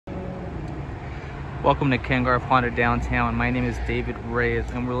Welcome to Garff Honda Downtown. My name is David Reyes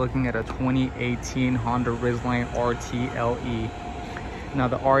and we're looking at a 2018 Honda Ridgeline RTL-E. Now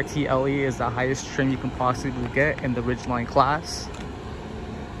the RTL-E is the highest trim you can possibly get in the Ridgeline class.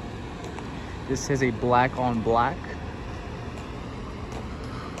 This is a black on black.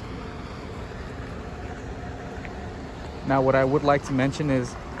 Now what I would like to mention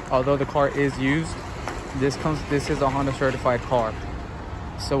is, although the car is used, this is a Honda certified car.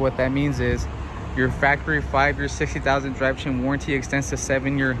 So what that means is your factory 5-year 60,000 drivetrain warranty extends to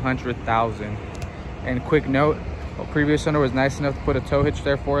 7-year 100,000. And quick note, a previous owner was nice enough to put a tow hitch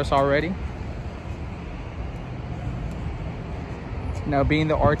there for us already. Now being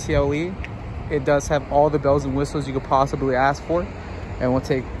the RTL-E, it does have all the bells and whistles you could possibly ask for, and we'll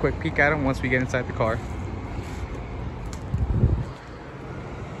take a quick peek at them once we get inside the car.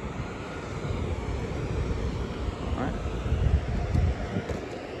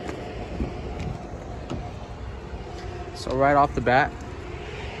 So right off the bat,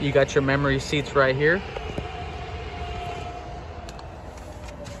 you got your memory seats right here.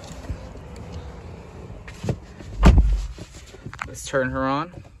 Let's turn her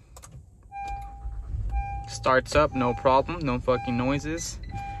on. Starts up, no problem, no fucking noises.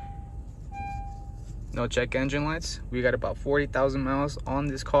 No check engine lights. We got about 40,000 miles on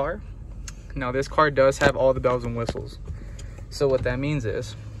this car. Now this car does have all the bells and whistles. So what that means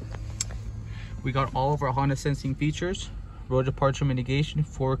is, we got all of our Honda sensing features: road departure mitigation,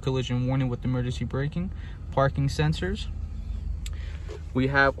 forward collision warning with emergency braking, parking sensors. We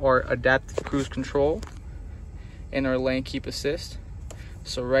have our adaptive cruise control and our lane keep assist.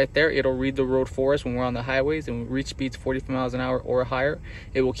 So right there, it'll read the road for us when we're on the highways and we reach speeds 45 miles an hour or higher.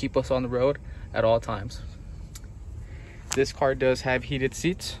 It will keep us on the road at all times. This car does have heated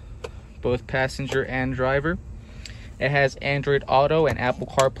seats, both passenger and driver. It has Android Auto and Apple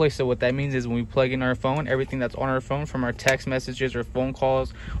CarPlay. So what that means is when we plug in our phone, everything that's on our phone, from our text messages or phone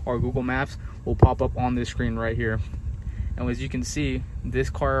calls or Google Maps, will pop up on this screen right here. And as you can see, this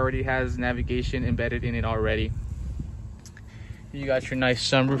car already has navigation embedded in it already. You got your nice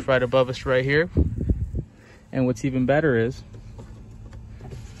sunroof right above us right here. And what's even better is,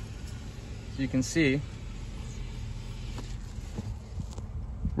 as you can see,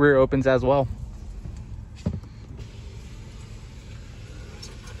 rear opens as well.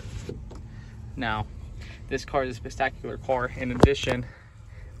 Now, this car is a spectacular car. In addition,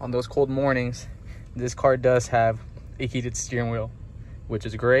 on those cold mornings, this car does have a heated steering wheel, which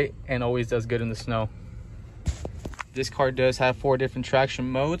is great and always does good in the snow. This car does have 4 different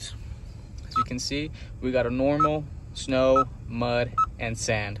traction modes. As you can see, we got a normal, snow, mud, and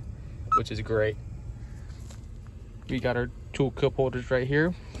sand, which is great. We got our tool cup holders right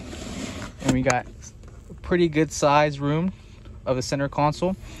here, and we got a pretty good size room of the center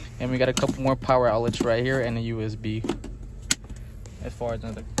console, and we got a couple more power outlets right here and a USB, as far as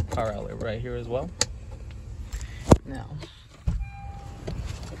another power outlet right here as well. Now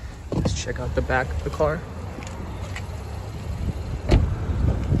let's check out the back of the car.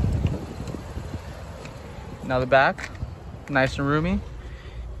 Now the back, nice and roomy.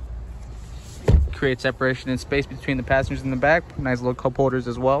 Create separation in space between the passengers in the back. Nice little cup holders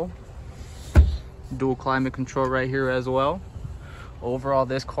as well. Dual climate control right here as well. Overall,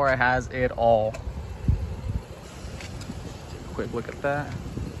 this car has it all. Quick look at that.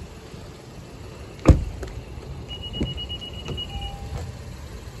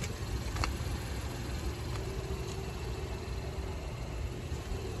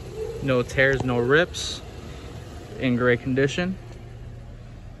 No tears, no rips. In great condition.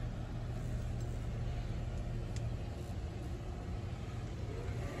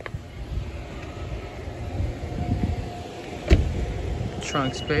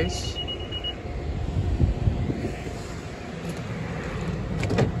 Trunk space.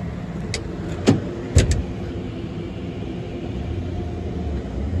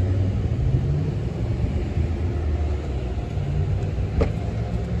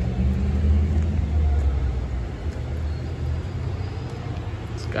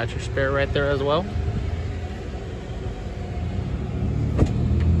 It's got your spare right there as well.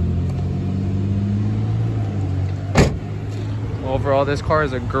 Overall, this car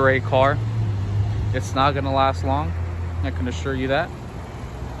is a great car. It's not going to last long, I can assure you that.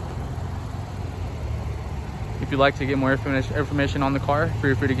 If you'd like to get more information on the car,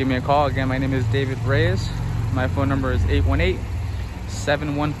 feel free to give me a call. Again, my name is David Reyes. My phone number is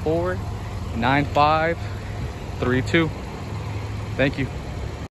 818-714-9532. Thank you.